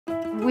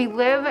We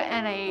live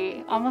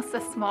in almost a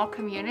small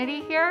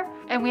community here,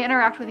 and we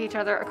interact with each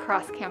other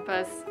across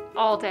campus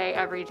all day,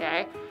 every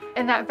day.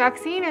 And that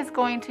vaccine is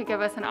going to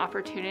give us an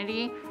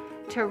opportunity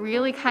to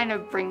really kind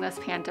of bring this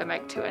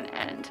pandemic to an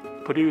end.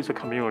 Purdue is a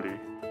community,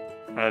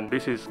 and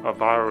this is a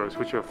virus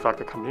which will affect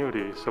the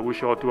community, so we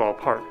should all do our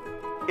part.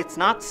 It's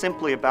not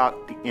simply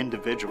about the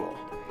individual,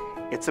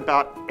 it's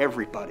about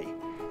everybody.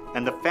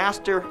 And the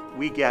faster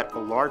we get a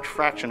large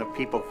fraction of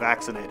people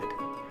vaccinated,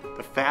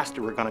 the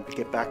faster we're going to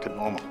get back to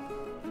normal.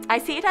 I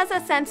see it as a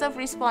sense of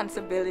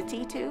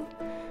responsibility too.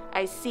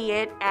 I see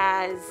it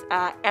as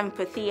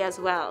empathy as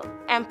well.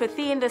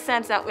 Empathy in the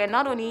sense that we're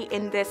not only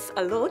in this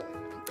alone,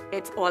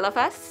 it's all of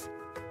us.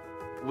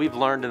 We've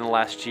learned in the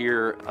last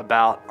year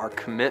about our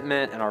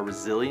commitment and our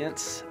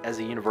resilience as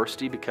a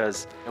university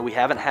because we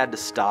haven't had to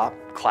stop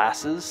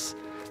classes.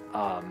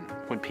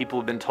 When people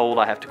have been told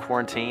I have to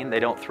quarantine, they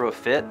don't throw a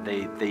fit,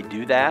 they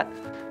do that.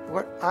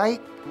 What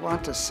I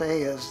want to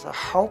say is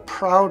how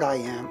proud I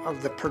am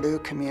of the Purdue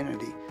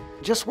community.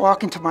 Just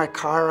walking to my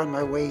car on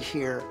my way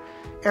here,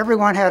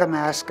 everyone had a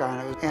mask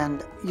on,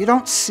 and you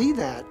don't see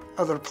that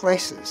other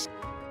places.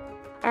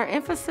 Our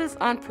emphasis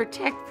on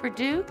Protect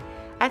Purdue,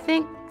 I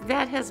think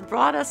that has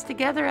brought us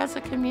together as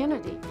a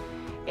community.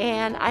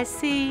 And I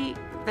see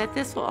that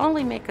this will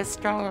only make us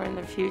stronger in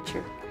the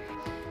future.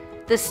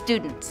 The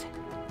students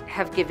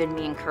have given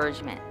me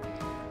encouragement.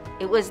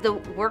 It was the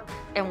work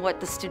and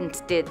what the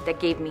students did that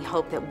gave me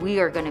hope that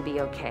we are going to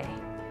be okay.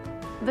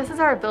 This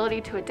is our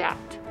ability to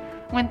adapt.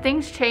 When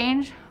things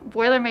change,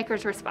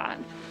 Boilermakers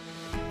respond.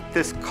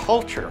 This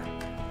culture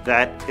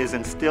that is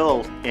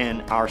instilled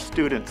in our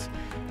students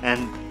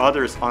and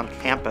others on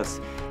campus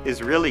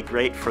is really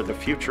great for the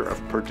future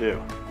of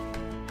Purdue.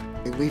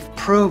 We've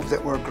proved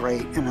that we're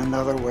great in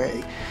another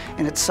way,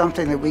 and it's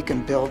something that we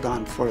can build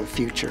on for the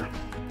future.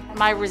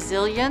 My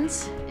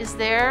resilience is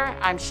there.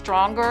 I'm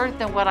stronger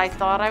than what I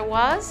thought I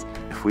was.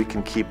 If we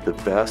can keep the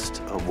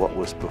best of what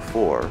was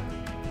before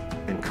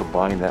and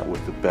combine that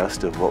with the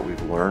best of what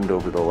we've learned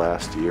over the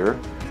last year,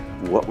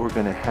 what we're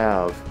going to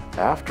have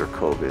after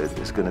COVID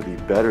is going to be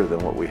better than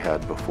what we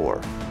had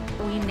before.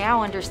 We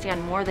now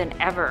understand more than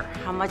ever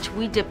how much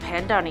we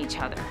depend on each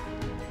other.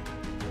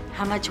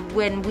 How much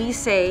when we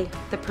say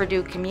the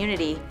Purdue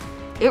community,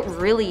 it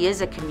really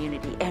is a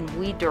community and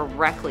we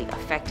directly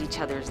affect each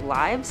other's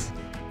lives,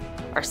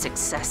 our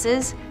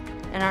successes,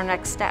 and our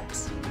next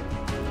steps.